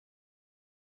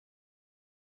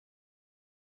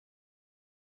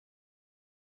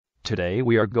Today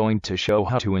we are going to show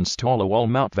how to install a wall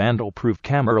mount vandal-proof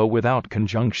camera without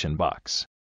conjunction box.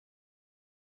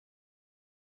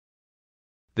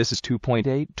 This is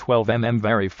 2.8 12mm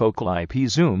varifocal IP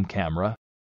zoom camera.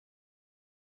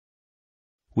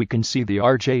 We can see the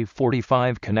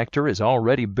RJ45 connector is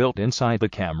already built inside the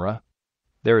camera.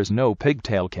 There is no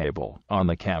pigtail cable on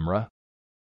the camera.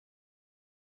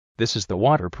 This is the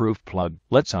waterproof plug.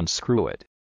 Let's unscrew it.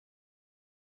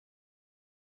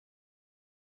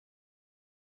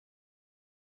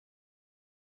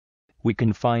 We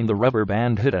can find the rubber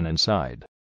band hidden inside.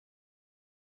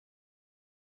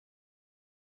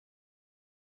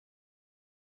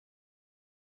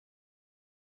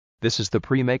 This is the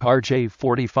pre-make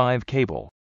RJ45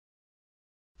 cable.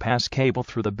 Pass cable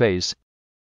through the base.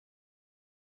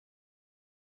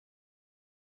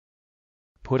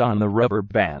 Put on the rubber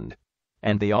band,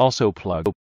 and the also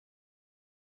plug.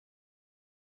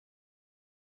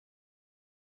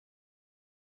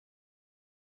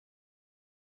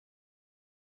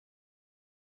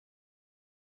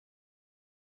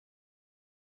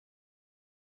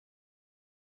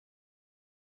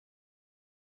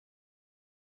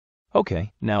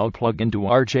 Okay, now plug into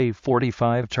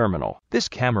RJ45 terminal. This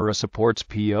camera supports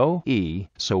PoE,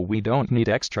 so we don't need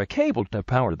extra cable to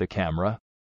power the camera.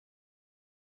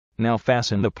 Now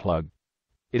fasten the plug.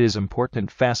 It is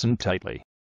important fasten tightly.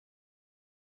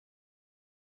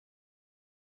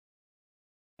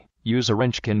 Use a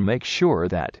wrench can make sure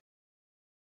that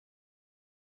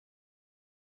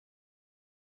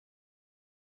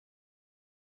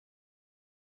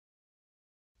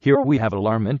here we have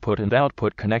alarm input and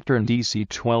output connector and DC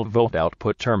 12-volt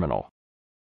output terminal.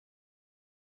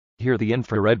 Here the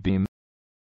infrared beam.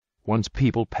 Once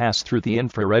people pass through the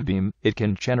infrared beam, it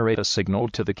can generate a signal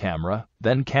to the camera,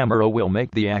 then camera will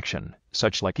make the action,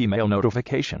 such like email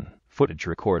notification, footage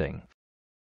recording.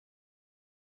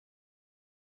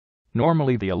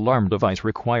 Normally the alarm device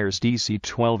requires DC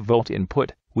 12-volt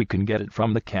input. We can get it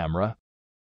from the camera.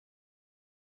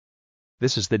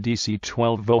 This is the DC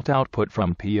 12-volt output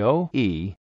from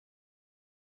PoE.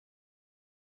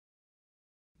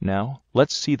 Now,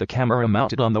 let's see the camera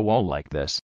mounted on the wall like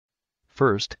this.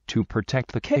 First, to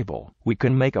protect the cable, we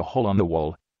can make a hole on the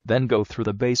wall, then go through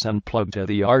the base and plug to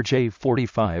the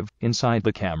RJ45 inside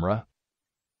the camera.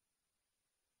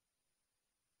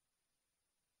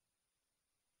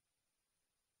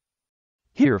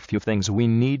 Here are a few things we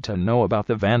need to know about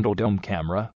the Vandal Dome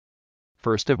camera.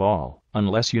 First of all,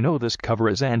 unless you know this cover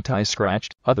is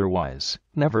anti-scratched, otherwise,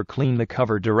 never clean the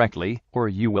cover directly, or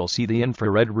you will see the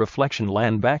infrared reflection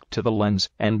land back to the lens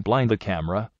and blind the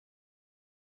camera.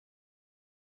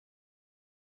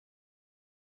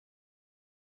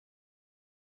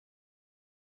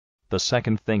 The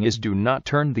second thing is do not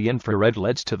turn the infrared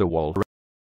LEDs to the wall,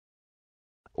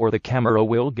 or the camera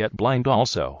will get blind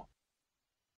also.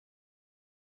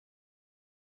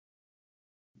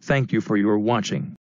 Thank you for your watching.